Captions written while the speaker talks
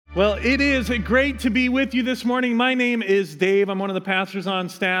Well, it is great to be with you this morning. My name is Dave. I'm one of the pastors on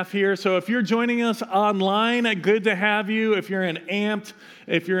staff here. So if you're joining us online, good to have you. If you're in Amped,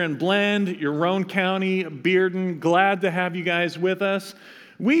 if you're in Blend, you're Roane County, Bearden, glad to have you guys with us.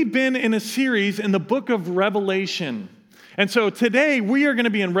 We've been in a series in the book of Revelation. And so today we are going to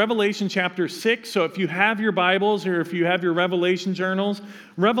be in Revelation chapter 6. So if you have your Bibles or if you have your Revelation journals,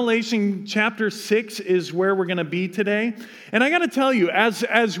 Revelation chapter 6 is where we're going to be today. And I got to tell you,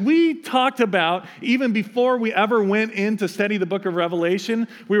 as we talked about, even before we ever went in to study the book of Revelation,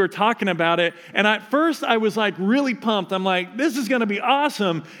 we were talking about it. And at first I was like really pumped. I'm like, this is going to be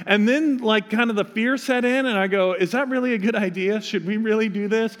awesome. And then like kind of the fear set in and I go, is that really a good idea? Should we really do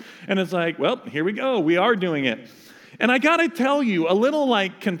this? And it's like, well, here we go. We are doing it. And I got to tell you, a little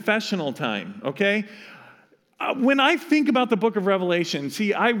like confessional time, okay? When I think about the book of Revelation,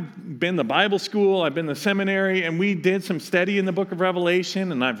 see, I've been to Bible school, I've been to seminary, and we did some study in the book of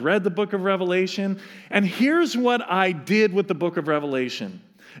Revelation, and I've read the book of Revelation. And here's what I did with the book of Revelation.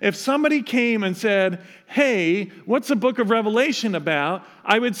 If somebody came and said, hey, what's the book of Revelation about?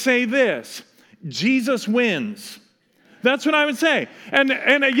 I would say this: Jesus wins. That's what I would say. And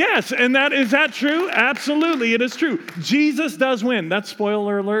yes, and is that true? Absolutely, it is true. Jesus does win. That's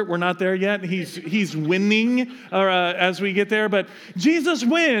spoiler alert. We're not there yet. He's winning as we get there. But Jesus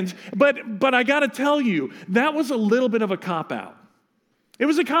wins. But I got to tell you, that was a little bit of a cop-out. It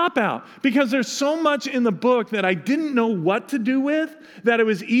was a cop-out because there's so much in the book that I didn't know what to do with, that it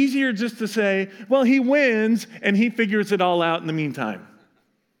was easier just to say, well, he wins and he figures it all out in the meantime.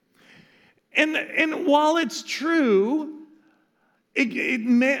 And while it's true,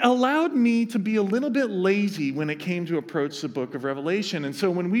 it allowed me to be a little bit lazy when it came to approach the book of Revelation. And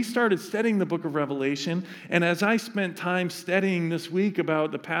so when we started studying the book of Revelation, and as I spent time studying this week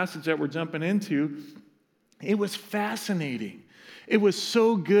about the passage that we're jumping into, it was fascinating. It was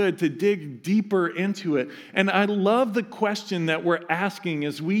so good to dig deeper into it. And I love the question that we're asking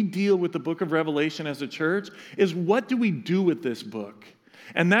as we deal with the book of Revelation as a church is, what do we do with this book?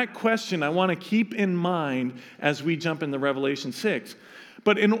 And that question I want to keep in mind as we jump into Revelation 6.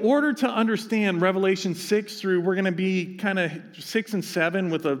 But in order to understand Revelation 6 through, we're going to be kind of 6 and 7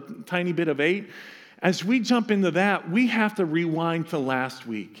 with a tiny bit of 8. As we jump into that, we have to rewind to last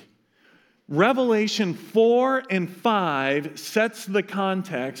week. Revelation 4 and 5 sets the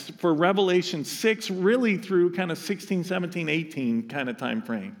context for Revelation 6 really through kind of 16, 17, 18 kind of time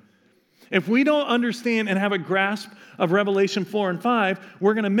frame. If we don't understand and have a grasp of Revelation 4 and 5,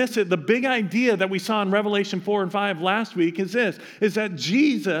 we're going to miss it. The big idea that we saw in Revelation 4 and 5 last week is this, is that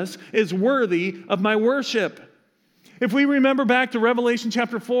Jesus is worthy of my worship. If we remember back to Revelation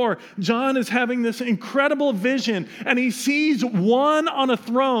chapter 4, John is having this incredible vision, and he sees one on a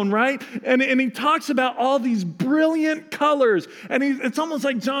throne, right? And he talks about all these brilliant colors, and it's almost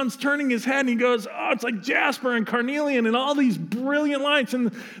like John's turning his head, and he goes, oh, it's like jasper and carnelian and all these brilliant lights,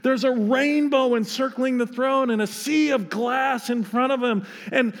 and there's a rainbow encircling the throne and a sea of glass in front of him,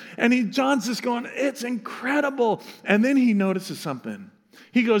 and John's just going, it's incredible. And then he notices something.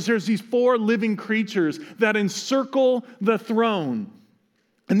 He goes, there's these 4 living creatures that encircle the throne.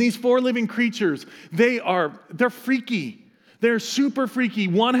 And these 4 living creatures, they're freaky. They're super freaky.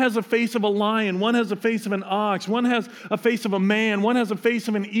 One has a face of a lion. One has a face of an ox. One has a face of a man. One has a face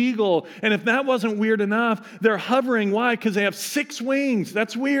of an eagle. And if that wasn't weird enough, they're hovering. Why? Because they have 6 wings.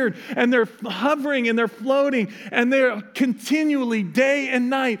 That's weird. And they're hovering and they're floating. And they're continually, day and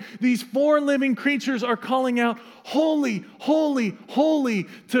night, these 4 living creatures are calling out, holy, holy, holy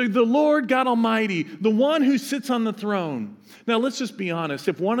to the Lord God Almighty, the one who sits on the throne. Now, let's just be honest.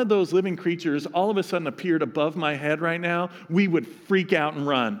 If one of those living creatures all of a sudden appeared above my head right now, we would freak out and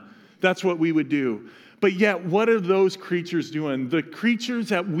run. That's what we would do. But yet, what are those creatures doing? The creatures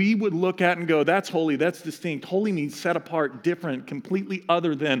that we would look at and go, that's holy, that's distinct. Holy means set apart, different, completely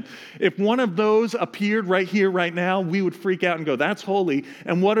other than. If one of those appeared right here, right now, we would freak out and go, that's holy.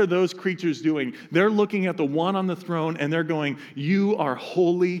 And what are those creatures doing? They're looking at the one on the throne and they're going, you are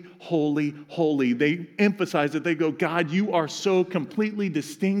holy, holy, holy. They emphasize it. They go, God, you are so completely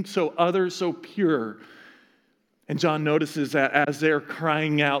distinct, so other, so pure. And John notices that as they're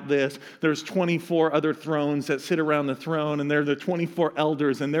crying out this, there's 24 other thrones that sit around the throne, and they're the 24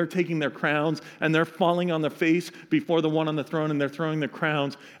 elders, and they're taking their crowns, and they're falling on their face before the one on the throne, and they're throwing their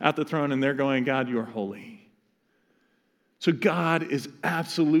crowns at the throne, and they're going, God, you are holy. So God is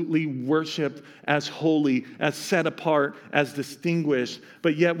absolutely worshiped as holy, as set apart, as distinguished.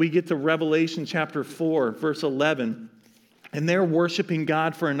 But yet we get to Revelation chapter 4, verse 11. And they're worshiping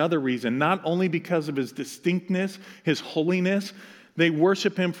God for another reason, not only because of his distinctness, his holiness. They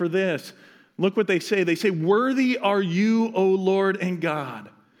worship him for this. Look what they say. They say, worthy are you, O Lord and God,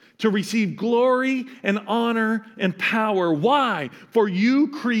 to receive glory and honor and power. Why? For you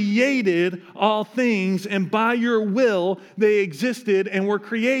created all things, and by your will they existed and were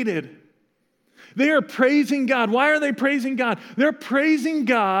created. They are praising God. Why are they praising God? They're praising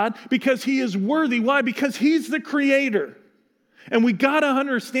God because He is worthy. Why? Because He's the creator. And we got to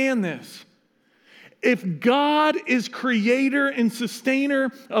understand this. If God is creator and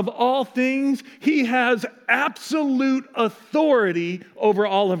sustainer of all things, He has absolute authority over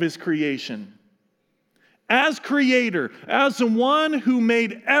all of His creation. As creator, as the one who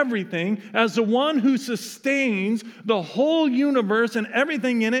made everything, as the one who sustains the whole universe and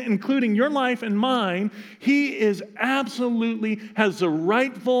everything in it, including your life and mine, He is absolutely has the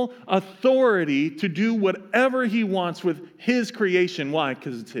rightful authority to do whatever He wants with His creation. Why?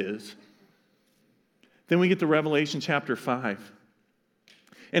 Because it's His. Then we get to Revelation chapter 5.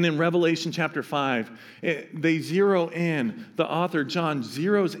 And in Revelation chapter 5, they zero in, the author John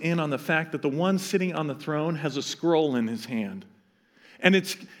zeroes in on the fact that the one sitting on the throne has a scroll in his hand. And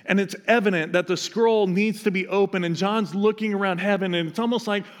it's evident that the scroll needs to be open, and John's looking around heaven, and it's almost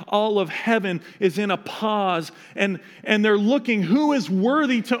like all of heaven is in a pause, and they're looking, who is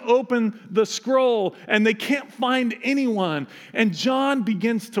worthy to open the scroll? And they can't find anyone. And John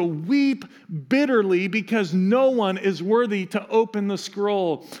begins to weep bitterly because no one is worthy to open the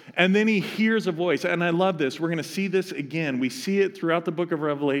scroll. And then he hears a voice, and I love this. We're going to see this again. We see it throughout the book of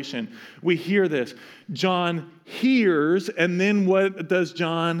Revelation. We hear this. John hears, and then what does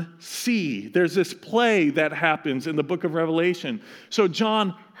John see? There's this play that happens in the book of Revelation. So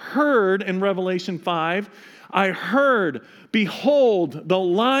John heard in Revelation 5, I heard, behold, the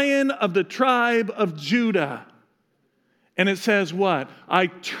Lion of the tribe of Judah. And it says what? I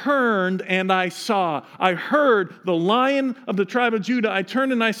turned and I saw. I heard the Lion of the tribe of Judah. I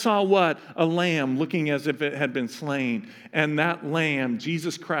turned and I saw what? A lamb looking as if it had been slain. And that lamb,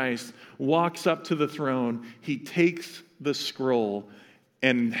 Jesus Christ, walks up to the throne. He takes the scroll,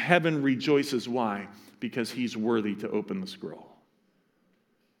 and heaven rejoices. Why? Because He's worthy to open the scroll.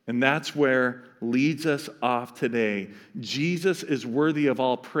 And that's where leads us off today. Jesus is worthy of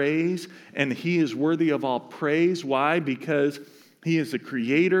all praise, and He is worthy of all praise. Why? Because He is the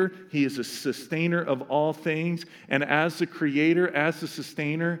creator. He is the sustainer of all things. And as the creator, as the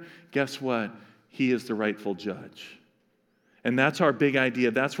sustainer, guess what? He is the rightful judge. And that's our big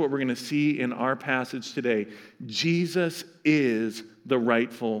idea. That's what we're going to see in our passage today. Jesus is the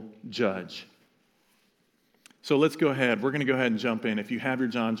rightful judge. So let's go ahead. We're going to go ahead and jump in. If you have your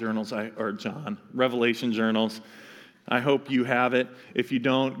Revelation journals, I hope you have it. If you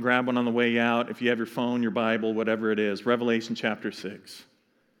don't, grab one on the way out. If you have your phone, your Bible, whatever it is, Revelation chapter 6.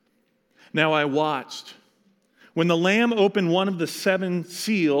 Now I watched when the Lamb opened one of the 7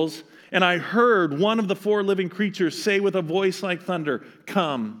 seals, and I heard one of the 4 living creatures say with a voice like thunder,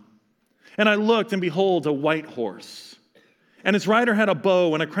 "Come." And I looked, and behold, a white horse. And its rider had a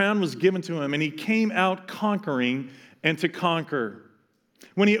bow, and a crown was given to him, and he came out conquering and to conquer.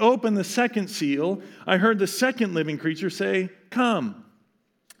 When he opened the 2nd seal, I heard the 2nd living creature say, "Come."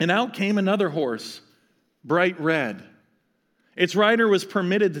 And out came another horse, bright red. Its rider was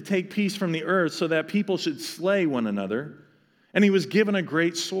permitted to take peace from the earth so that people should slay one another, and he was given a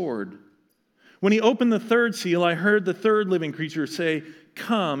great sword. When he opened the 3rd seal, I heard the 3rd living creature say,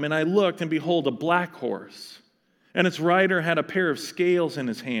 "Come." And I looked, and behold, a black horse. And its rider had a pair of scales in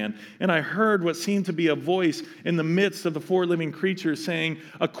his hand. And I heard what seemed to be a voice in the midst of the 4 living creatures saying,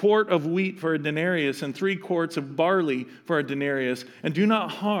 "A quart of wheat for a denarius, and 3 quarts of barley for a denarius, and do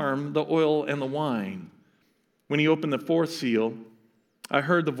not harm the oil and the wine." When he opened the 4th seal, I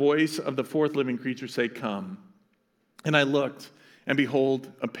heard the voice of the 4th living creature say, "Come." And I looked, and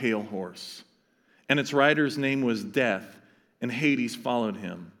behold, a pale horse. And its rider's name was Death, and Hades followed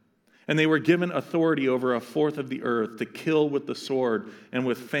him. And they were given authority over 1/4 of the earth to kill with the sword and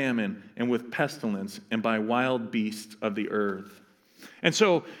with famine and with pestilence and by wild beasts of the earth. And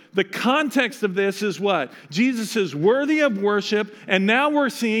so the context of this is what? Jesus is worthy of worship, and now we're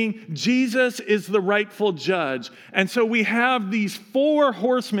seeing Jesus is the rightful judge. And so we have these 4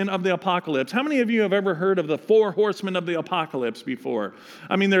 horsemen of the apocalypse. How many of you have ever heard of the 4 horsemen of the apocalypse before?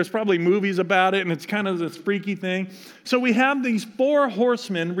 I mean, there's probably movies about it, and it's kind of this freaky thing. So we have these 4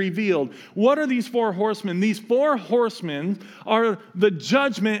 horsemen revealed. What are these 4 horsemen? These 4 horsemen are the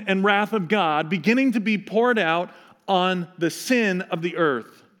judgment and wrath of God beginning to be poured out on the sin of the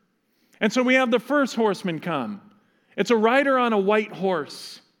earth. And so we have the first horseman come. It's a rider on a white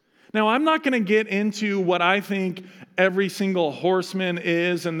horse. Now, I'm not going to get into what I think every single horseman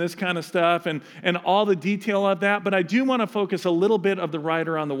is and this kind of stuff and all the detail of that, but I do want to focus a little bit of the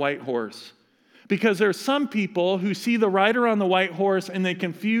rider on the white horse. Because there are some people who see the rider on the white horse and they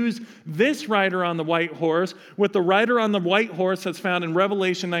confuse this rider on the white horse with the rider on the white horse that's found in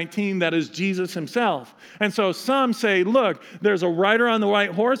Revelation 19, that is Jesus himself. And so some say, look, there's a rider on the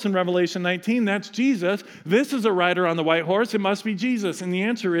white horse in Revelation 19, that's Jesus. This is a rider on the white horse, it must be Jesus. And the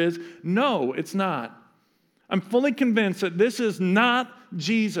answer is, no, it's not. I'm fully convinced that this is not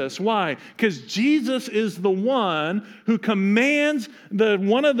Jesus. Why? Because Jesus is the one who commands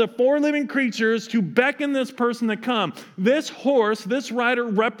one of the four living creatures to beckon this person to come. This horse, this rider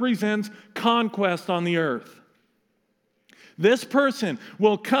represents conquest on the earth. This person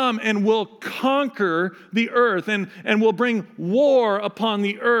will come and will conquer the earth and will bring war upon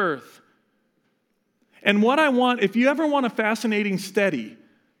the earth. And what I want, if you ever want a fascinating study,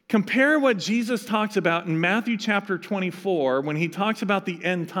 compare what Jesus talks about in Matthew chapter 24 when he talks about the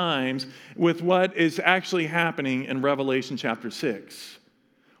end times with what is actually happening in Revelation chapter 6.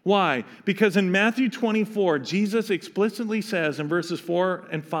 Why? Because in Matthew 24, Jesus explicitly says in verses 4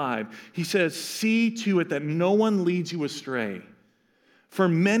 and 5, he says, "See to it that no one leads you astray. For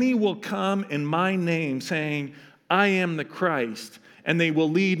many will come in my name saying, I am the Christ, and they will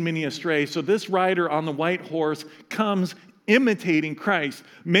lead many astray." So this rider on the white horse comes imitating Christ,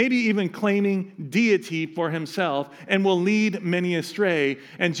 maybe even claiming deity for himself, and will lead many astray.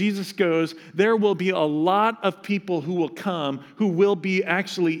 And Jesus goes, there will be a lot of people who will come who will be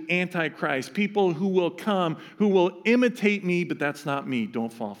actually antichrist, people who will come who will imitate me, but that's not me.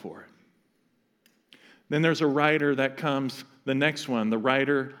 Don't fall for it. Then there's a rider that comes, the next one, the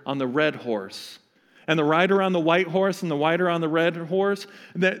rider on the red horse. And the rider on the white horse and the rider on the red horse,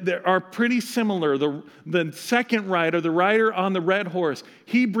 they are pretty similar. The second rider, the rider on the red horse,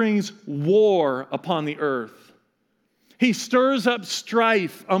 he brings war upon the earth. He stirs up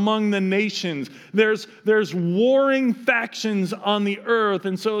strife among the nations. There's warring factions on the earth.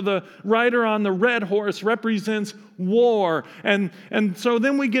 And so the rider on the red horse represents war. And so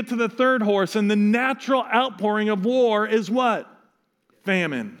then we get to the third horse, and the natural outpouring of war is what?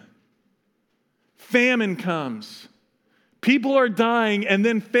 Famine. Famine comes. People are dying, and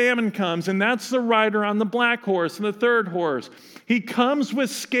then famine comes, and that's the rider on the black horse, the third horse. He comes with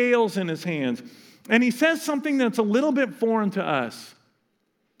scales in his hands, and he says something that's a little bit foreign to us.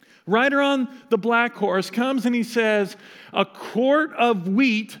 Rider on the black horse comes and he says, a quart of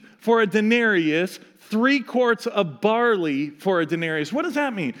wheat for a denarius, 3 quarts of barley for a denarius. What does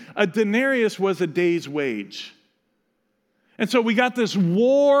that mean? A denarius was a day's wage. And so we got this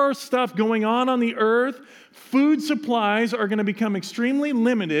war stuff going on the earth. Food supplies are going to become extremely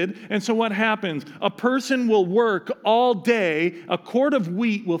limited. And so what happens? A person will work all day. A quart of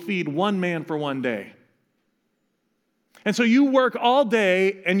wheat will feed one man for one day. And so you work all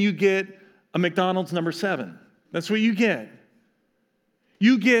day and you get a McDonald's number 7. That's what you get.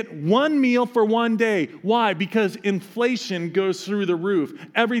 You get one meal for one day. Why? Because inflation goes through the roof.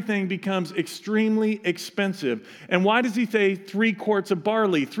 Everything becomes extremely expensive. And why does he say 3 quarts of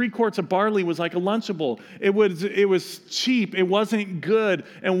barley? 3 quarts of barley was like a Lunchable. It was cheap. It wasn't good.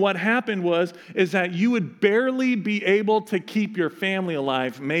 And what happened is that you would barely be able to keep your family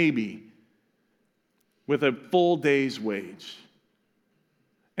alive, maybe, with a full day's wage.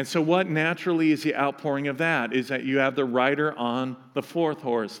 And so what naturally is the outpouring of that is that you have the rider on the fourth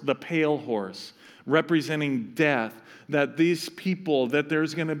horse, the pale horse, representing death, that these people, that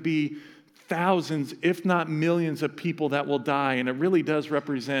there's going to be thousands, if not millions of people that will die. And it really does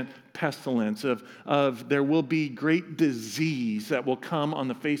represent pestilence of there will be great disease that will come on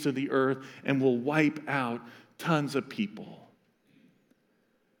the face of the earth and will wipe out tons of people.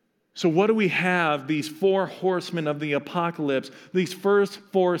 So what do we have, these 4 horsemen of the apocalypse, these first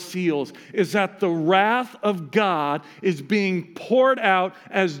 4 seals, is that the wrath of God is being poured out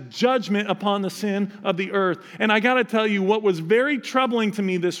as judgment upon the sin of the earth. And I got to tell you, what was very troubling to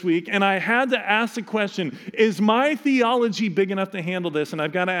me this week, and I had to ask the question, is my theology big enough to handle this? And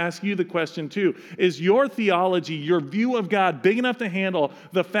I've got to ask you the question too. Is your theology, your view of God, big enough to handle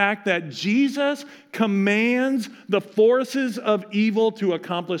the fact that Jesus commands the forces of evil to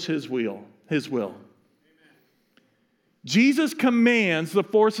accomplish His will? Amen. Jesus commands the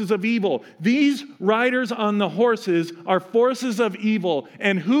forces of evil. These riders on the horses are forces of evil.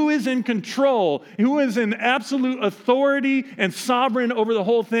 And who is in control? Who is in absolute authority and sovereign over the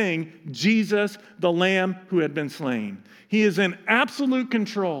whole thing? Jesus, the Lamb who had been slain. He is in absolute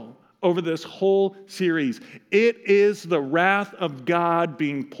control over this whole series. It is the wrath of God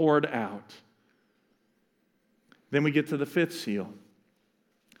being poured out. Then we get to the 5th seal.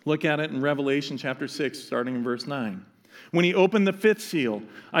 Look at it in Revelation chapter 6, starting in verse 9. When he opened the 5th seal,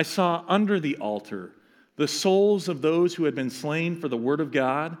 I saw under the altar the souls of those who had been slain for the word of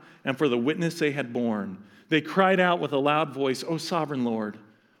God and for the witness they had borne. They cried out with a loud voice, O sovereign Lord,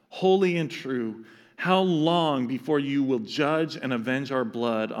 holy and true, how long before you will judge and avenge our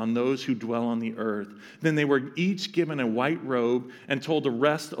blood on those who dwell on the earth? Then they were each given a white robe and told to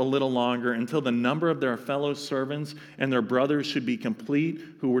rest a little longer until the number of their fellow servants and their brothers should be complete,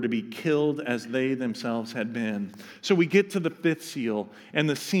 who were to be killed as they themselves had been. So we get to the fifth seal, and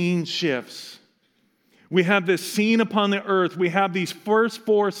the scene shifts. We have this scene upon the earth. We have these first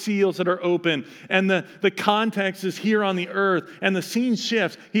four seals that are open, and the context is here on the earth, and the scene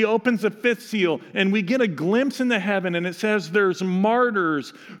shifts. He opens the fifth seal, and we get a glimpse into heaven, and it says there's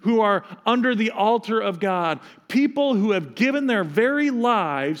martyrs who are under the altar of God, people who have given their very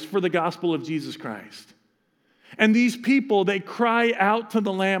lives for the gospel of Jesus Christ. And these people, they cry out to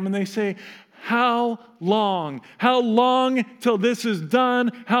the Lamb, and they say, how long? How long till this is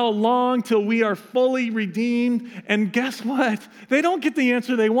done? How long till we are fully redeemed? And guess what? They don't get the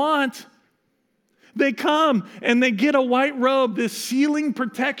answer they want. They come and they get a white robe, this sealing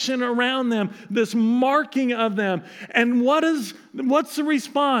protection around them, this marking of them. And what's the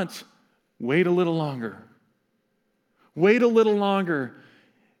response? Wait a little longer. Wait a little longer.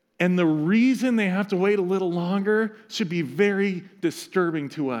 And the reason they have to wait a little longer should be very disturbing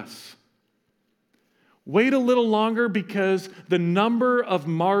to us. Wait a little longer because the number of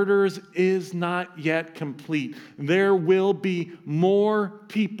martyrs is not yet complete. There will be more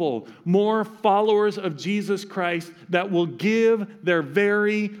people, more followers of Jesus Christ that will give their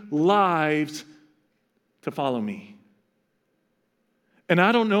very lives to follow me. And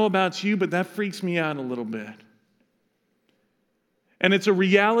I don't know about you, but that freaks me out a little bit. And it's a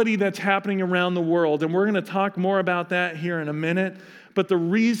reality that's happening around the world. And we're going to talk more about that here in a minute. But the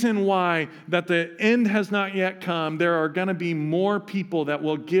reason why that the end has not yet come, there are going to be more people that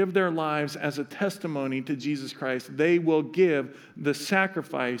will give their lives as a testimony to Jesus Christ. They will give the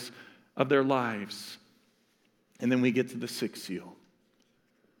sacrifice of their lives. And then we get to the sixth seal.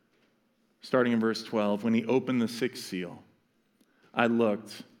 Starting in verse 12, when he opened the sixth seal, I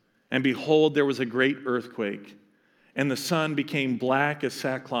looked, and behold, there was a great earthquake. And the sun became black as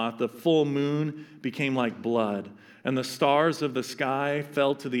sackcloth. The full moon became like blood. And the stars of the sky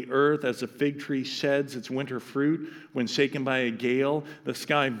fell to the earth as a fig tree sheds its winter fruit when shaken by a gale. The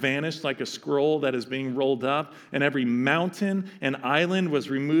sky vanished like a scroll that is being rolled up, and every mountain and island was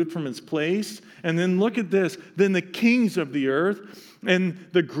removed from its place. And then look at this. Then the kings of the earth and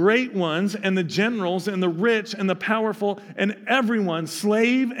the great ones and the generals and the rich and the powerful and everyone,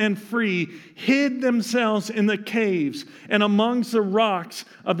 slave and free, hid themselves in the caves and amongst the rocks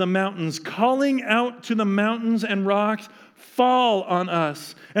of the mountains, calling out to the mountains and rocks, fall on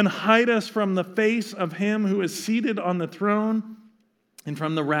us and hide us from the face of him who is seated on the throne and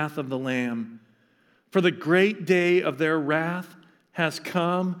from the wrath of the Lamb. For the great day of their wrath has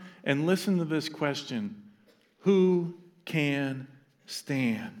come. And listen to this question: who can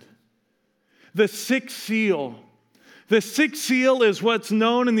stand? The sixth seal. The sixth seal is what's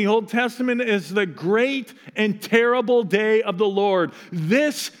known in the Old Testament as the great and terrible day of the Lord.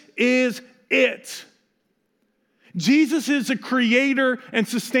 This is it. Jesus is the creator and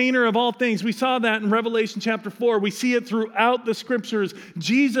sustainer of all things. We saw that in Revelation chapter 4. We see it throughout the scriptures.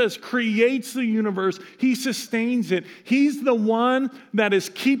 Jesus creates the universe. He sustains it. He's the one that is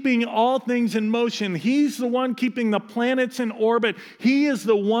keeping all things in motion. He's the one keeping the planets in orbit. He is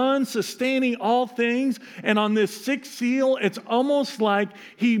the one sustaining all things. And on this sixth seal, it's almost like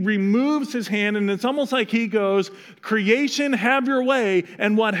he removes his hand, and it's almost like he goes, creation, have your way.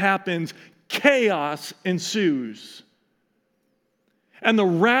 And what happens? Chaos ensues. And the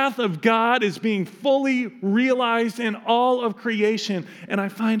wrath of God is being fully realized in all of creation. And I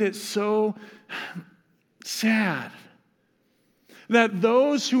find it so sad that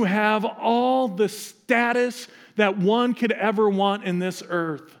those who have all the status that one could ever want in this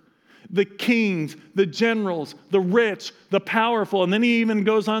earth, the kings, the generals, the rich, the powerful, and then he even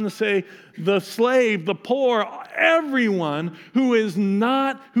goes on to say the slave, the poor, everyone who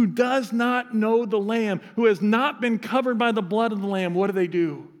does not know the Lamb, who has not been covered by the blood of the Lamb, what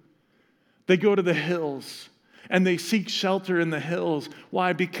do? They go to the hills and they seek shelter in the hills.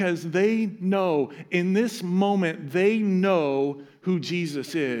 Why? Because they know, in this moment, they know who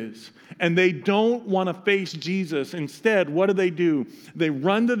Jesus is. And they don't want to face Jesus. Instead, what do? They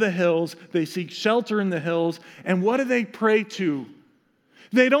run to the hills, they seek shelter in the hills, and what do they pray to?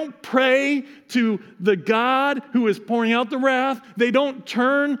 They don't pray to the God who is pouring out the wrath. They don't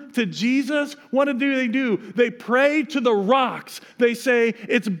turn to Jesus. What do? They pray to the rocks. They say,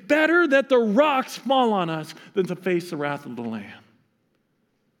 it's better that the rocks fall on us than to face the wrath of the Lamb.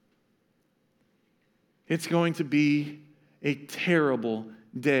 It's going to be a terrible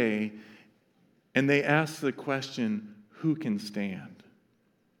day. And they ask the question, who can stand?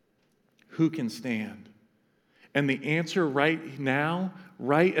 Who can stand? And the answer right now,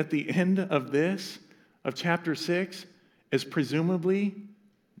 right at the end of this, of chapter 6, is presumably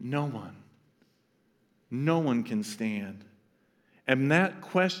no one. No one can stand. And that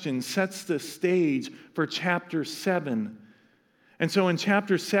question sets the stage for chapter 7. And so in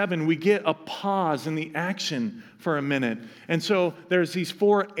chapter 7, we get a pause in the action for a minute. And so there's these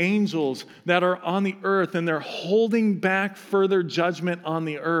 4 angels that are on the earth, and they're holding back further judgment on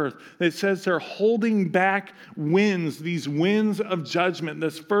the earth. It says they're holding back winds, these winds of judgment,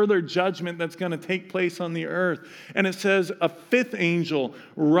 this further judgment that's going to take place on the earth. And it says a 5th angel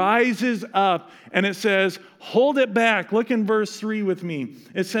rises up, and it says, hold it back. Look in verse 3 with me.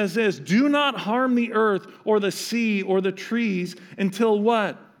 It says this, do not harm the earth or the sea or the trees until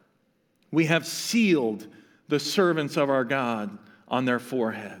what? We have sealed the servants of our God on their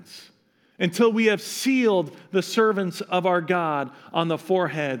foreheads. Until we have sealed the servants of our God on the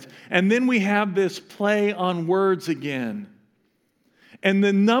foreheads. And then we have this play on words again. And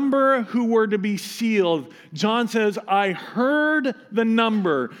the number who were to be sealed, John says, I heard the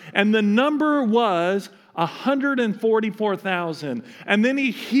number. And the number was 144,000. And then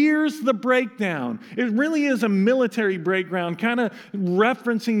he hears the breakdown. It really is a military breakdown, kind of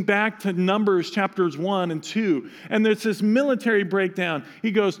referencing back to Numbers chapters 1 and 2. And there's this military breakdown.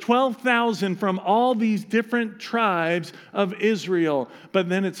 He goes 12,000 from all these different tribes of Israel. But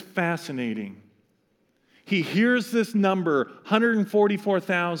then it's fascinating. He hears this number,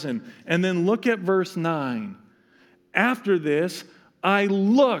 144,000. And then look at verse 9. After this, I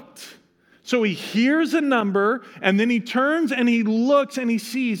looked. So he hears a number, and then he turns and he looks and he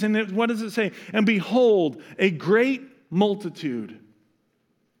sees. And what does it say? And behold, a great multitude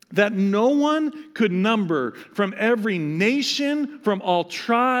that no one could number, from every nation, from all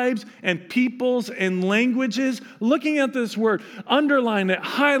tribes and peoples and languages. Looking at this word, underline it,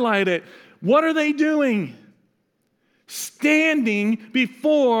 highlight it. What are they doing? Standing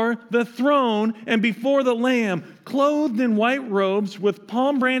before the throne and before the Lamb, clothed in white robes with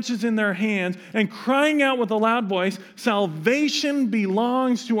palm branches in their hands, and crying out with a loud voice, salvation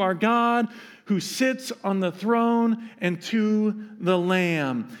belongs to our God who sits on the throne and to the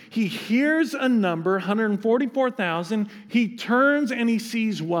Lamb. He hears a number, 144,000. He turns and he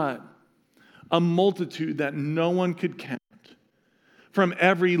sees what? A multitude that no one could count. From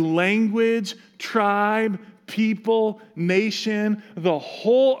every language, tribe, people, nation, the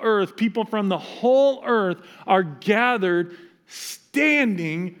whole earth, people from the whole earth are gathered,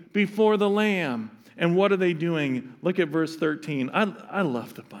 standing before the Lamb. And what are they doing? Look at verse 13. I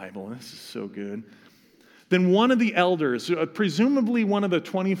love the Bible. This is so good. Then one of the elders, presumably one of the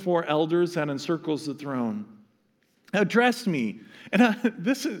 24 elders that encircles the throne, addressed me. And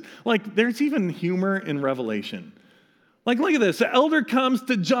this is like, there's even humor in Revelation. Like, look at this. The elder comes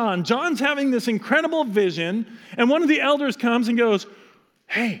to John. John's having this incredible vision, and one of the elders comes and goes,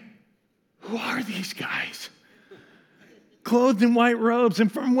 hey, who are these guys? Clothed in white robes,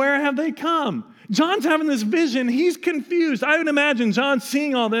 and from where have they come? John's having this vision. He's confused. I would imagine John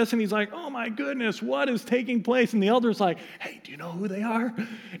seeing all this, and he's like, oh my goodness, what is taking place? And the elder's like, hey, do you know who they are?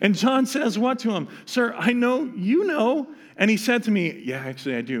 And John says what to him? Sir, I know you know. And he said to me, yeah,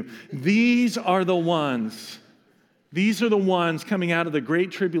 actually I do. These are the ones coming out of the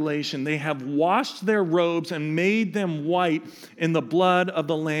great tribulation. They have washed their robes and made them white in the blood of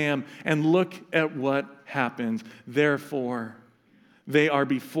the Lamb. And look at what happens. Therefore, they are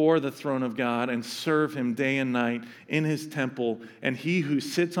before the throne of God and serve him day and night in his temple. And he who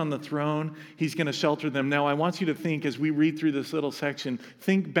sits on the throne, he's going to shelter them. Now, I want you to think, as we read through this little section,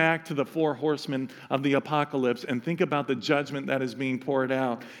 think back to the 4 horsemen of the apocalypse and think about the judgment that is being poured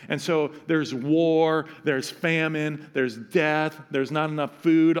out. And so there's war, there's famine, there's death, there's not enough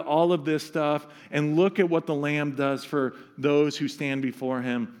food, all of this stuff. And look at what the Lamb does for those who stand before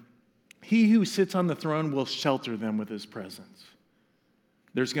him. He who sits on the throne will shelter them with his presence.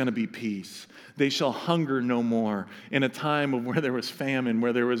 There's going to be peace. They shall hunger no more. In a time of where there was famine,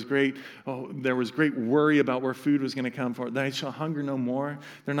 where there was great worry about where food was going to come from, they shall hunger no more.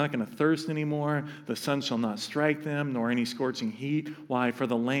 They're not going to thirst anymore. The sun shall not strike them, nor any scorching heat. Why? For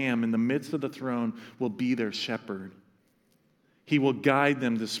the Lamb in the midst of the throne will be their shepherd. He will guide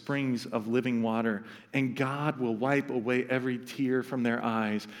them to springs of living water, and God will wipe away every tear from their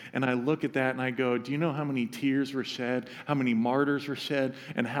eyes. And I look at that and I go, do you know how many tears were shed, how many martyrs were shed,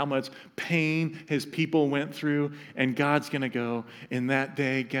 and how much pain his people went through? And God's going to go, in that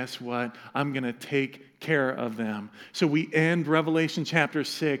day, guess what? I'm going to take care of them. So we end Revelation chapter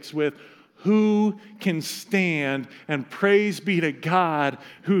 6 with, Who can stand? And praise be to God,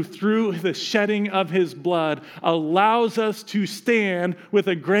 who through the shedding of his blood allows us to stand with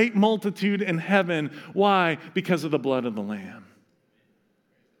a great multitude in heaven. Why? Because of the blood of the Lamb.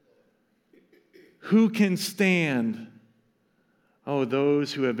 Who can stand? Oh,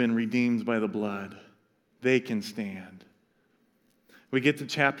 those who have been redeemed by the blood. They can stand. We get to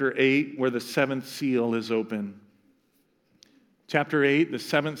chapter 8 where the seventh seal is open. Chapter 8, the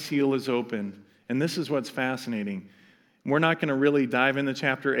seventh seal is open. And this is what's fascinating. We're not going to really dive into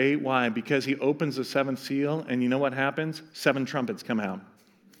chapter 8. Why? Because he opens the seventh seal, and you know what happens? 7 trumpets come out.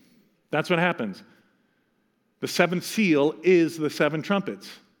 That's what happens. The seventh seal is the 7 trumpets.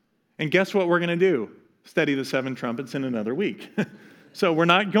 And guess what we're going to do? Study the 7 trumpets in another week. So we're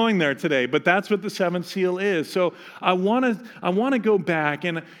not going there today, but that's what the seventh seal is. So I want to go back,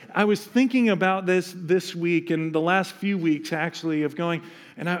 and I was thinking about this week and the last few weeks actually of going,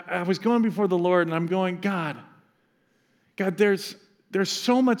 and I was going before the Lord, and I'm going, God, there's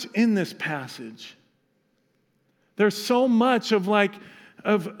so much in this passage. There's so much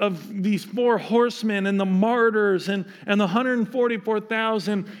of these 4 horsemen and the martyrs and the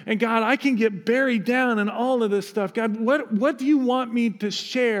 144,000. And God, I can get buried down in all of this stuff. God, what do you want me to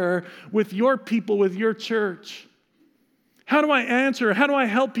share with your people, with your church? How do I answer? How do I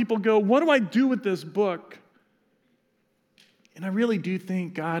help people go? What do I do with this book? And I really do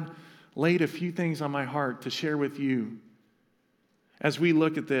think God laid a few things on my heart to share with you as we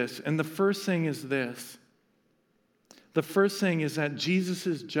look at this. And the first thing is this. The first thing is that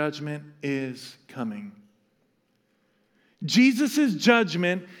Jesus' judgment is coming. Jesus'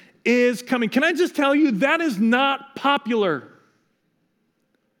 judgment is coming. Can I just tell you, that is not popular.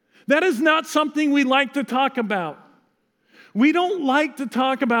 That is not something we like to talk about. We don't like to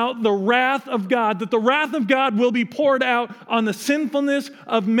talk about the wrath of God, that the wrath of God will be poured out on the sinfulness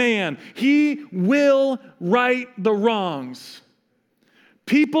of man. He will right the wrongs.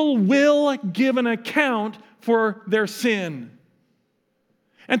 People will give an account for their sin.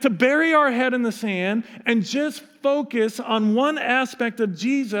 And to bury our head in the sand and just focus on one aspect of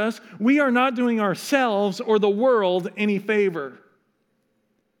Jesus, we are not doing ourselves or the world any favor.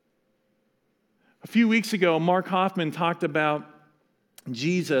 A few weeks ago, Mark Hoffman talked about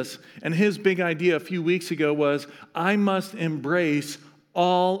Jesus, and his big idea a few weeks ago was, I must embrace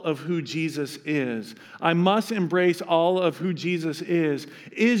all of who Jesus is. I must embrace all of who Jesus is.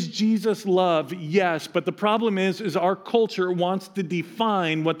 Is Jesus love? Yes, but the problem is our culture wants to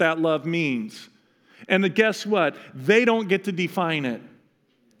define what that love means. And guess what? They don't get to define it.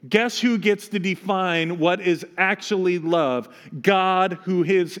 Guess who gets to define what is actually love? God, who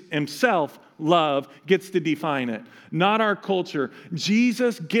is himself love, gets to define it. Not our culture.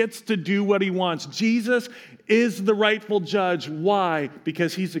 Jesus gets to do what he wants. Jesus is the rightful judge. Why?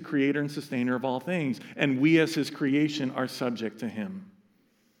 Because he's the creator and sustainer of all things. And we as his creation are subject to him.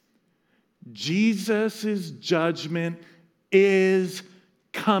 Jesus' judgment is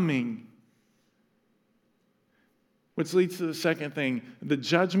coming. Which leads to the second thing. The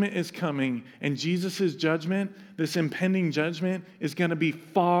judgment is coming, and Jesus' judgment, this impending judgment, is going to be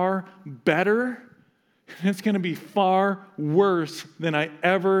far better, and it's going to be far worse than I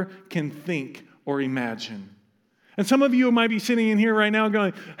ever can think or imagine. And some of you might be sitting in here right now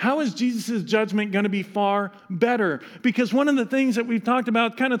going, how is Jesus' judgment going to be far better? Because one of the things that we've talked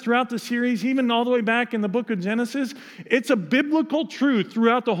about kind of throughout the series, even all the way back in the book of Genesis, it's a biblical truth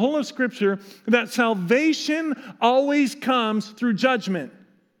throughout the whole of Scripture that salvation always comes through judgment.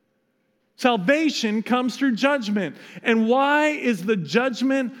 Salvation comes through judgment. And why is the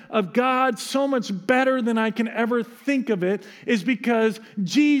judgment of God so much better than I can ever think of it? Is because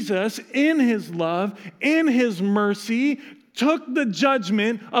Jesus, in his love, in his mercy, took the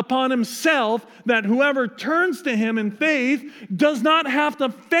judgment upon himself that whoever turns to him in faith does not have to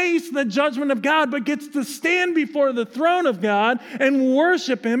face the judgment of God, but gets to stand before the throne of God and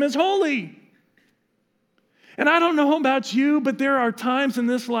worship him as holy. And I don't know about you, but there are times in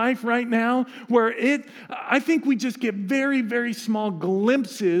this life right now where I think we just get very, very small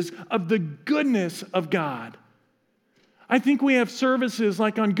glimpses of the goodness of God. I think we have services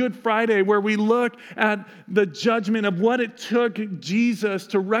like on Good Friday where we look at the judgment of what it took Jesus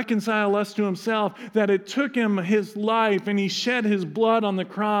to reconcile us to himself, that it took him his life and he shed his blood on the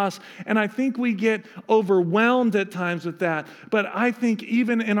cross. And I think we get overwhelmed at times with that. But I think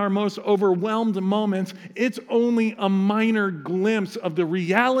even in our most overwhelmed moments, it's only a minor glimpse of the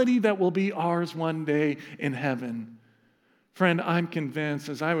reality that will be ours one day in heaven. Friend, I'm convinced,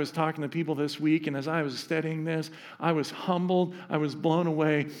 as I was talking to people this week and as I was studying this, I was humbled, I was blown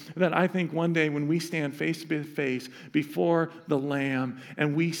away, that I think one day when we stand face to face before the Lamb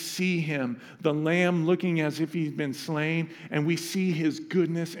and we see him, the Lamb looking as if he's been slain, and we see his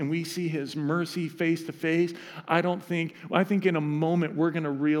goodness and we see his mercy face to face, I think in a moment we're going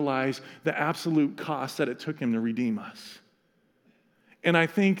to realize the absolute cost that it took him to redeem us. And I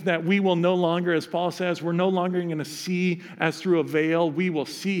think that we will no longer, as Paul says, we're no longer going to see as through a veil. We will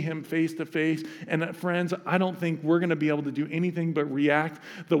see him face to face. And friends, I don't think we're going to be able to do anything but react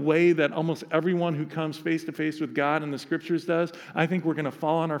the way that almost everyone who comes face to face with God in the scriptures does. I think we're going to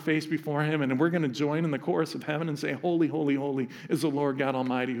fall on our face before him, and we're going to join in the chorus of heaven and say, holy, holy, holy is the Lord God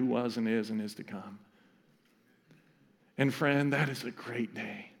Almighty, who was and is to come. And friend, that is a great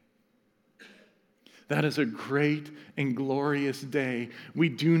day. That is a great and glorious day. We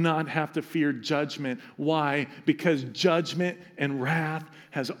do not have to fear judgment. Why? Because judgment and wrath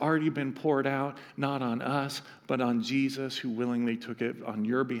has already been poured out, not on us, but on Jesus, who willingly took it on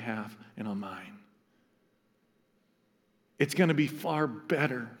your behalf and on mine. It's going to be far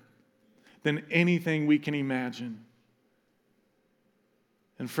better than anything we can imagine.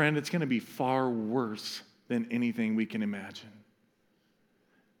 And friend, it's going to be far worse than anything we can imagine.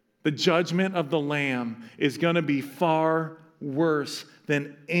 The judgment of the Lamb is going to be far worse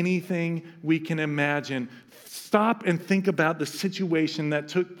than anything we can imagine. Stop and think about the situation that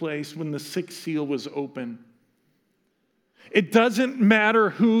took place when the sixth seal was open. It doesn't matter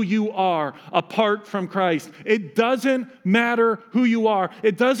who you are apart from Christ. It doesn't matter who you are.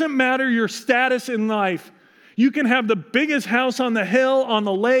 It doesn't matter your status in life. You can have the biggest house on the hill, on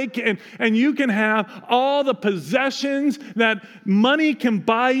the lake, and you can have all the possessions that money can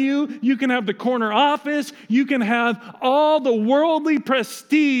buy you. You can have the corner office. You can have all the worldly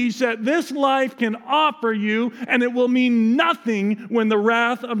prestige that this life can offer you, and it will mean nothing when the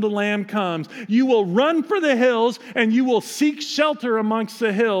wrath of the Lamb comes. You will run for the hills, and you will seek shelter amongst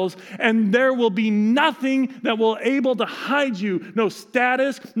the hills, and there will be nothing that will able to hide you. No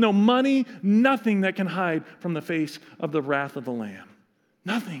status, no money, nothing that can hide from the face of the wrath of the Lamb.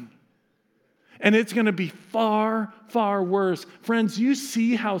 Nothing. And it's going to be far, far worse. Friends, you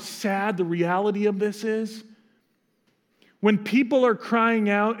see how sad the reality of this is? When people are crying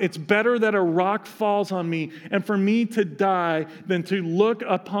out, it's better that a rock falls on me and for me to die than to look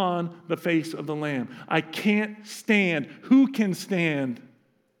upon the face of the Lamb. I can't stand. Who can stand?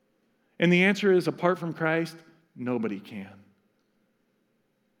 And the answer is, apart from Christ, nobody can.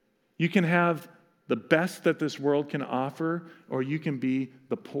 You can have the best that this world can offer, or you can be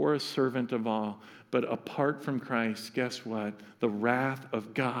the poorest servant of all. But apart from Christ, guess what? The wrath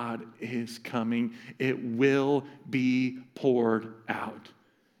of God is coming. It will be poured out.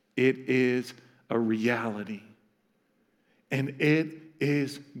 It is a reality. And it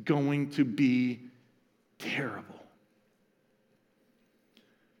is going to be terrible.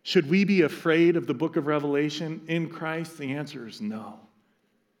 Should we be afraid of the book of Revelation in Christ? The answer is no.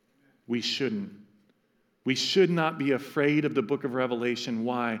 We shouldn't. We should not be afraid of the book of Revelation.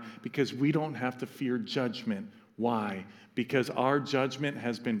 Why? Because we don't have to fear judgment. Why? Because our judgment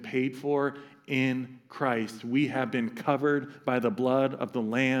has been paid for in Christ. We have been covered by the blood of the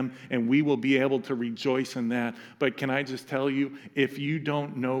Lamb, and we will be able to rejoice in that. But can I just tell you, if you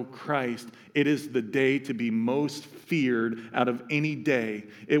don't know Christ, it is the day to be most feared out of any day.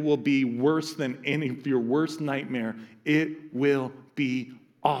 It will be worse than any of your worst nightmare. It will be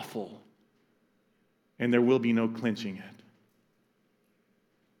awful. And there will be no clinching it.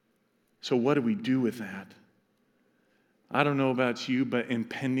 So what do we do with that? I don't know about you, but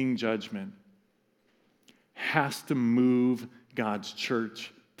impending judgment has to move God's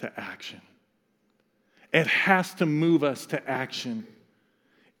church to action. It has to move us to action.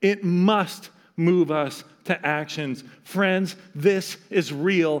 It must move us to actions. Friends, this is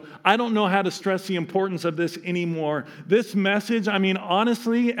real. I don't know how to stress the importance of this anymore. This message,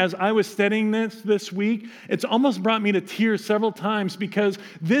 honestly, as I was studying this week, it's almost brought me to tears several times because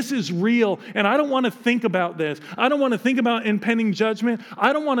this is real, and I don't want to think about this. I don't want to think about impending judgment.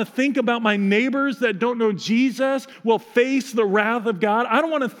 I don't want to think about my neighbors that don't know Jesus will face the wrath of God. I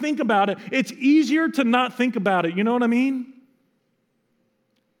don't want to think about it. It's easier to not think about it. You know what I mean?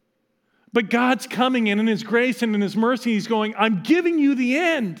 But God's coming in His grace and in His mercy, He's going, I'm giving you the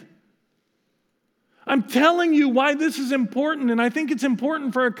end. I'm telling you why this is important, and I think it's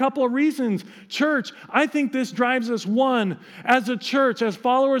important for a couple of reasons. Church, I think this drives us. One, as a church, as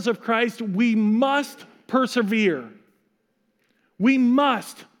followers of Christ, we must persevere. We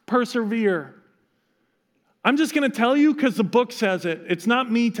must persevere. I'm just going to tell you because the book says it. It's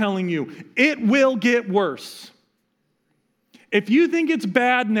not me telling you. It will get worse. If you think it's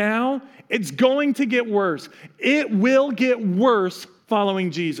bad now, it's going to get worse. It will get worse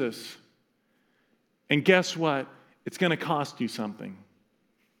following Jesus. And guess what? It's going to cost you something.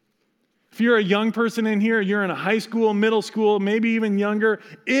 If you're a young person in here, you're in a high school, middle school, maybe even younger,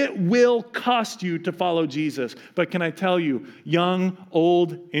 it will cost you to follow Jesus. But can I tell you, young,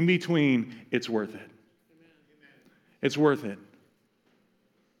 old, in between, it's worth it. It's worth it.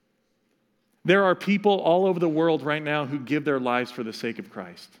 There are people all over the world right now who give their lives for the sake of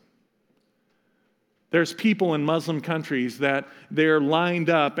Christ. There's people in Muslim countries that they're lined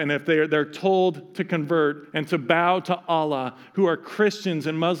up, and if they're told to convert and to bow to Allah, who are Christians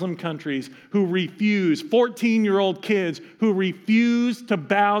in Muslim countries who refuse, 14-year-old kids who refuse to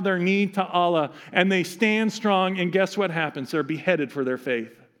bow their knee to Allah, and they stand strong, and guess what happens? They're beheaded for their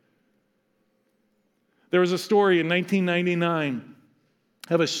faith. There was a story in 1999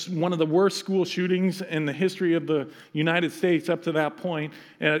 of one of the worst school shootings in the history of the United States up to that point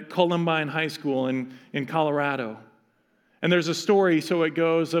at Columbine High School in Colorado. And there's a story, so it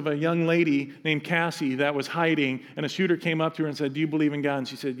goes, of a young lady named Cassie that was hiding, and a shooter came up to her and said, "Do you believe in God?" And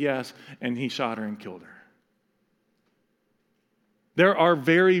she said, "Yes," and he shot her and killed her. There are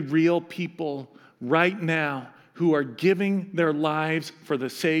very real people right now who are giving their lives for the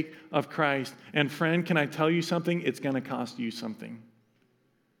sake of Christ. And friend, can I tell you something? It's going to cost you something.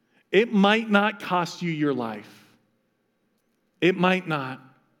 It might not cost you your life. It might not.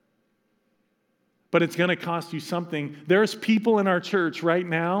 But it's going to cost you something. There's people in our church right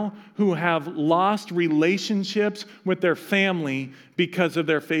now who have lost relationships with their family because of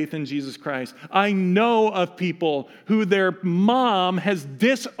their faith in Jesus Christ. I know of people who their mom has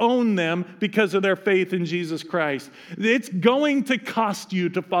disowned them because of their faith in Jesus Christ. It's going to cost you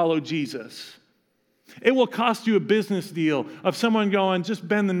to follow Jesus. It will cost you a business deal of someone going, just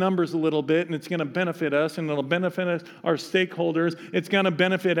bend the numbers a little bit, and it's going to benefit us, and it'll benefit us, our stakeholders. It's going to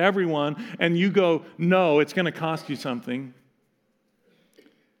benefit everyone. And you go, no, it's going to cost you something.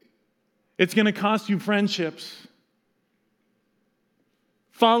 It's going to cost you friendships.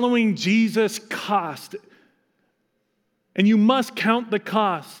 Following Jesus cost. And you must count the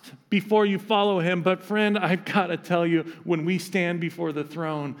cost before you follow him. But friend, I've got to tell you, when we stand before the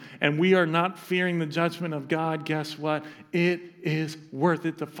throne and we are not fearing the judgment of God, guess what? It is worth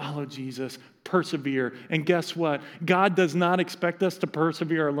it to follow Jesus. Persevere. And guess what? God does not expect us to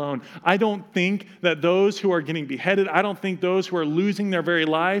persevere alone. I don't think that those who are getting beheaded, I don't think those who are losing their very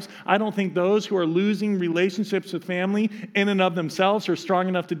lives, I don't think those who are losing relationships with family in and of themselves are strong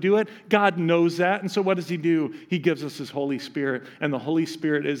enough to do it. God knows that. And so what does he do? He gives us his Holy Spirit. And the Holy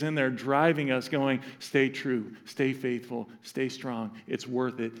Spirit is in there driving us, going, stay true, stay faithful, stay strong. It's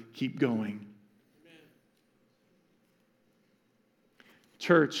worth it. Keep going. Amen.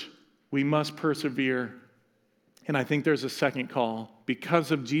 Church, we must persevere. And I think there's a second call.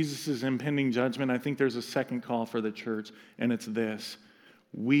 Because of Jesus' impending judgment, I think there's a second call for the church, and it's this.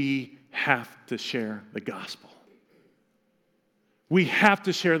 We have to share the gospel. We have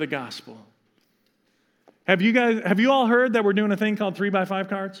to share the gospel. Have you all heard that we're doing a thing called 3x5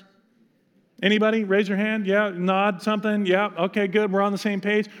 cards? Anybody? Raise your hand. Yeah, nod something. Yeah, okay, good. We're on the same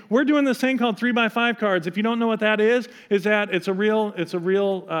page. We're doing this thing called 3x5 cards. If you don't know what that is that it's a real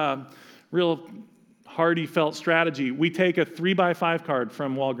hardy felt strategy. We take a 3x5 card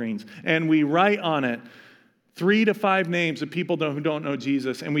from Walgreens and we write on it 3 to 5 names of people who don't know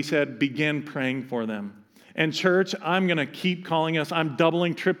Jesus, and we said, begin praying for them. And church, I'm going to keep calling us. I'm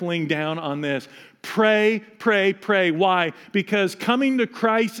doubling, tripling down on this. Pray, pray, pray. Why? Because coming to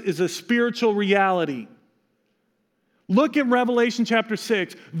Christ is a spiritual reality. Look at Revelation chapter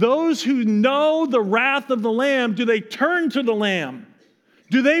 6. Those who know the wrath of the Lamb, do they turn to the Lamb?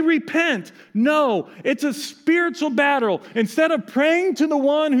 Do they repent? No, it's a spiritual battle. Instead of praying to the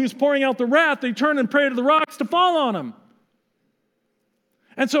one who's pouring out the wrath, they turn and pray to the rocks to fall on them.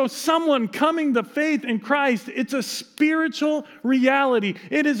 And so someone coming to faith in Christ, it's a spiritual reality.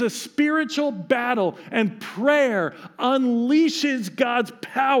 It is a spiritual battle, and prayer unleashes God's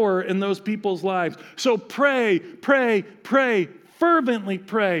power in those people's lives. So pray, pray, pray, fervently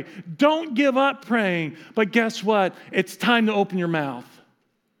pray. Don't give up praying, but guess what? It's time to open your mouth.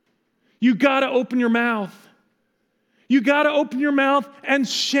 You got to open your mouth. You got to open your mouth and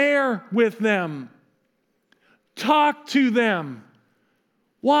share with them. Talk to them.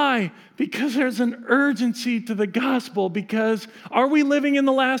 Why? Because there's an urgency to the gospel. Because are we living in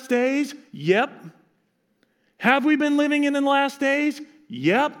the last days? Yep. Have we been living in the last days?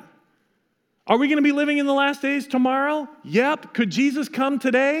 Yep. Are we going to be living in the last days tomorrow? Yep. Could Jesus come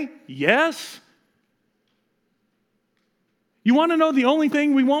today? Yes. You want to know the only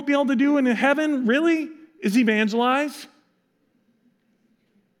thing we won't be able to do in heaven, really, is evangelize?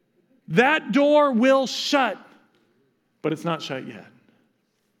 That door will shut, but it's not shut yet.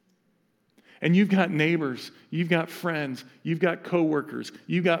 And you've got neighbors, you've got friends, you've got coworkers,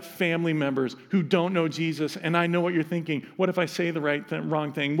 you've got family members who don't know Jesus. And I know what you're thinking. What if I say the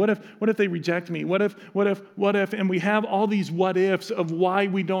wrong thing? What if they reject me? What if? And we have all these what ifs of why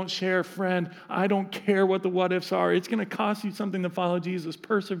we don't share. Friend, I don't care what the what ifs are. It's going to cost you something to follow Jesus.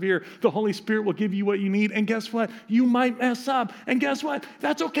 Persevere. The Holy Spirit will give you what you need. And guess what? You might mess up. And guess what?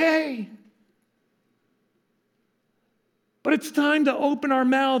 That's okay. But it's time to open our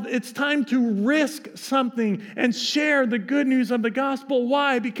mouth. It's time to risk something and share the good news of the gospel.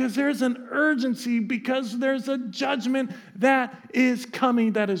 Why? Because there's an urgency, because there's a judgment that is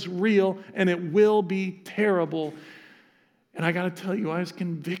coming that is real, and it will be terrible. And I got to tell you, I was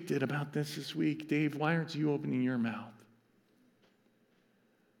convicted about this week. Dave, why aren't you opening your mouth?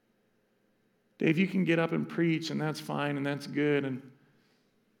 Dave, you can get up and preach, and that's fine, and that's good,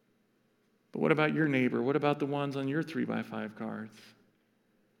 but what about your neighbor? What about the ones on your 3x5 cards?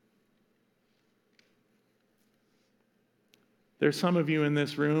 There's some of you in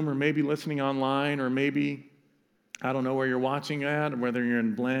this room, or maybe listening online, or maybe, I don't know where you're watching at, or whether you're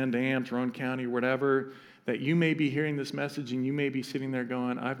in Blend, Ames, Roane County, or whatever, that you may be hearing this message and you may be sitting there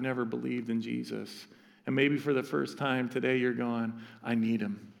going, I've never believed in Jesus. And maybe for the first time today you're going, I need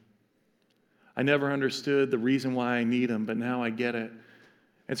him. I never understood the reason why I need him, but now I get it.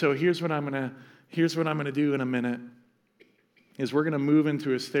 And so here's what I'm gonna do in a minute, is we're gonna move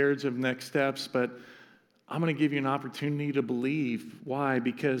into a stage of next steps, but I'm gonna give you an opportunity to believe. Why?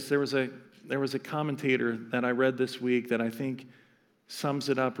 Because there was a commentator that I read this week that I think sums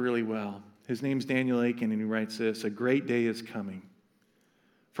it up really well. His name's Daniel Akin, and he writes this: a great day is coming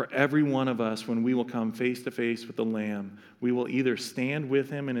for every one of us when we will come face to face with the Lamb. We will either stand with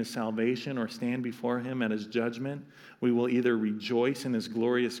him in his salvation or stand before him at his judgment. We will either rejoice in his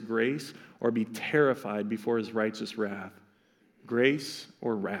glorious grace or be terrified before his righteous wrath. Grace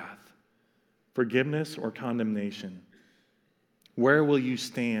or wrath, forgiveness or condemnation. Where will you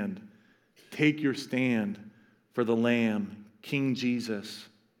stand? Take your stand for the Lamb, King Jesus,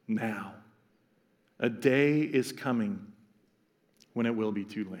 now. A day is coming when it will be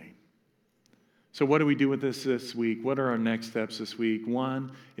too late. So what do we do with this week? What are our next steps this week?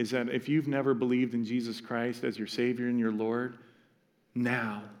 One is that if you've never believed in Jesus Christ as your Savior and your Lord,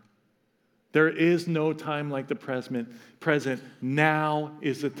 now. There is no time like the present. Now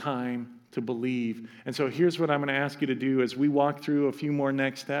is the time to believe. And so here's what I'm going to ask you to do as we walk through a few more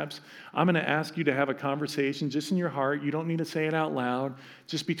next steps. I'm going to ask you to have a conversation just in your heart. You don't need to say it out loud,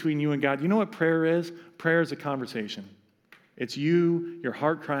 just between you and God. You know what prayer is? Prayer is a conversation. It's you, your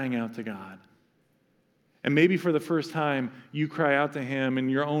heart crying out to God. And maybe for the first time, you cry out to him in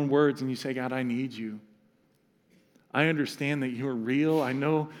your own words and you say, God, I need you. I understand that you are real. I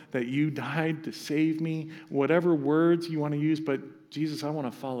know that you died to save me. Whatever words you want to use, but Jesus, I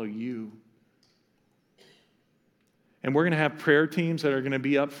want to follow you. And we're going to have prayer teams that are going to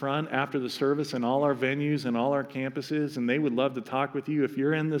be up front after the service in all our venues and all our campuses, and they would love to talk with you. If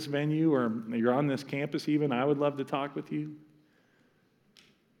you're in this venue or you're on this campus even, I would love to talk with you.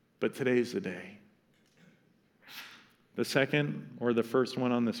 But today's the day. The second or the first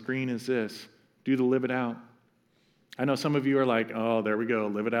one on the screen is this: do the live it out. I know some of you are like, oh, there we go,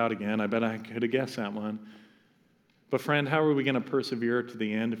 live it out again. I bet I could have guessed that one. But friend, how are we going to persevere to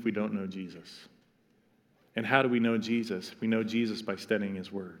the end if we don't know Jesus? And how do we know Jesus? We know Jesus by studying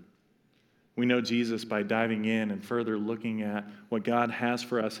his word. We know Jesus by diving in and further looking at what God has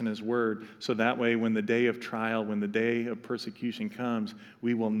for us in his word, so that way when the day of trial, when the day of persecution comes,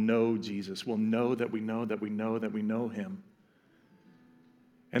 we will know Jesus. We'll know that we know that we know that we know him.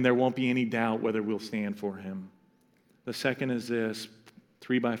 And there won't be any doubt whether we'll stand for him. The second is this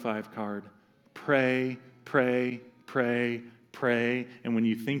 3x5 card. Pray, pray, pray, pray. And when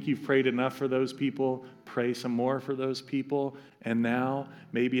you think you've prayed enough for those people, pray some more for those people. And now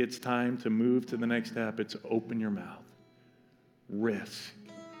maybe it's time to move to the next step. It's open your mouth. Risk.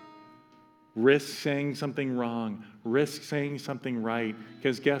 Risk saying something wrong. Risk saying something right.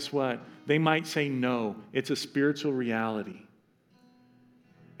 Because guess what? They might say no. It's a spiritual reality.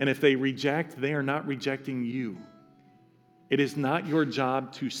 And if they reject, they are not rejecting you. It is not your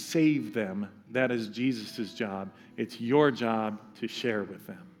job to save them. That is Jesus' job. It's your job to share with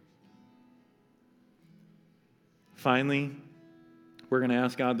them. Finally, we're going to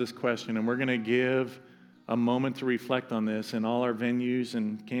ask God this question, and we're going to give a moment to reflect on this in all our venues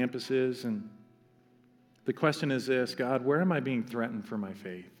and campuses. And the question is this: God, where am I being threatened for my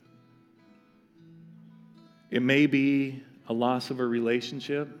faith? It may be a loss of a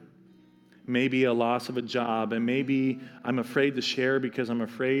relationship. maybe a loss of a job, and maybe I'm afraid to share because I'm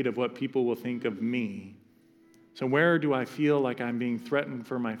afraid of what people will think of me. So where do I feel like I'm being threatened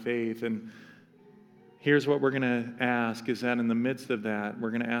for my faith? And here's what we're going to ask, is that in the midst of that,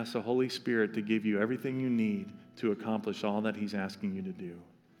 we're going to ask the Holy Spirit to give you everything you need to accomplish all that he's asking you to do.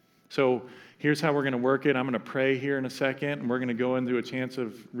 So here's how we're going to work it. I'm going to pray here in a second, and we're going to go into a chance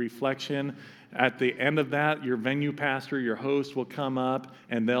of reflection. At the end of that, your venue pastor, your host will come up,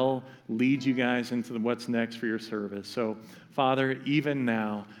 and they'll lead you guys into what's next for your service. So, Father, even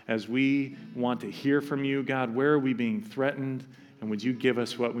now, as we want to hear from you, God, where are we being threatened? And would you give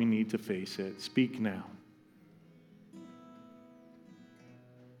us what we need to face it? Speak now.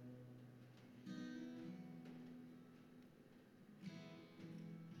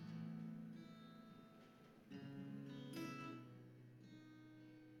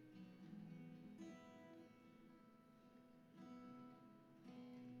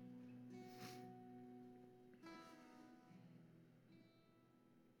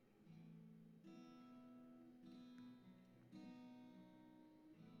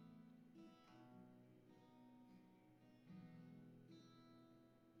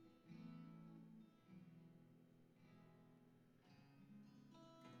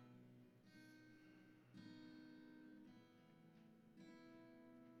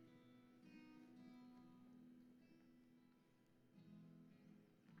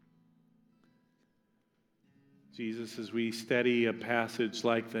 Jesus, as we study a passage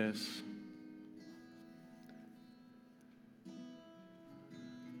like this,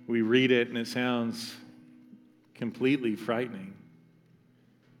 we read it and it sounds completely frightening.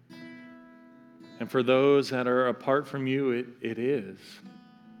 And for those that are apart from you, it is.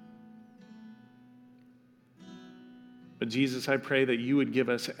 But Jesus, I pray that you would give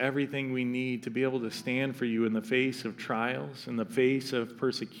us everything we need to be able to stand for you in the face of trials, in the face of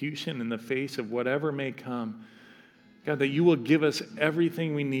persecution, in the face of whatever may come. God, that you will give us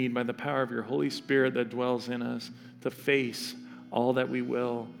everything we need by the power of your Holy Spirit that dwells in us to face all that we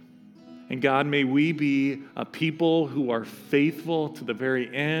will. And God, may we be a people who are faithful to the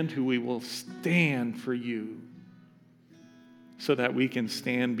very end, who we will stand for you so that we can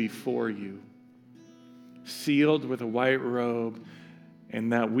stand before you, sealed with a white robe,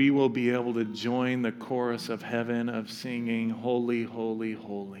 and that we will be able to join the chorus of heaven of singing, holy, holy,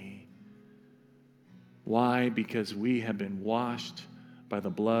 holy. Why? Because we have been washed by the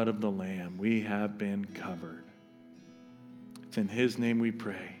blood of the Lamb. We have been covered. It's in his name we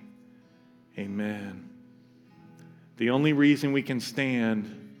pray. Amen. The only reason we can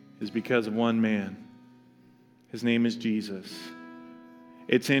stand is because of one man. His name is Jesus.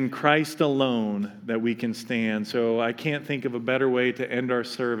 It's in Christ alone that we can stand. So I can't think of a better way to end our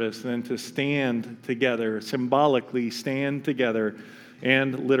service than to stand together, symbolically stand together,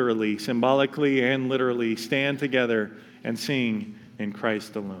 and literally, symbolically and literally stand together and sing in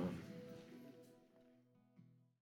Christ alone.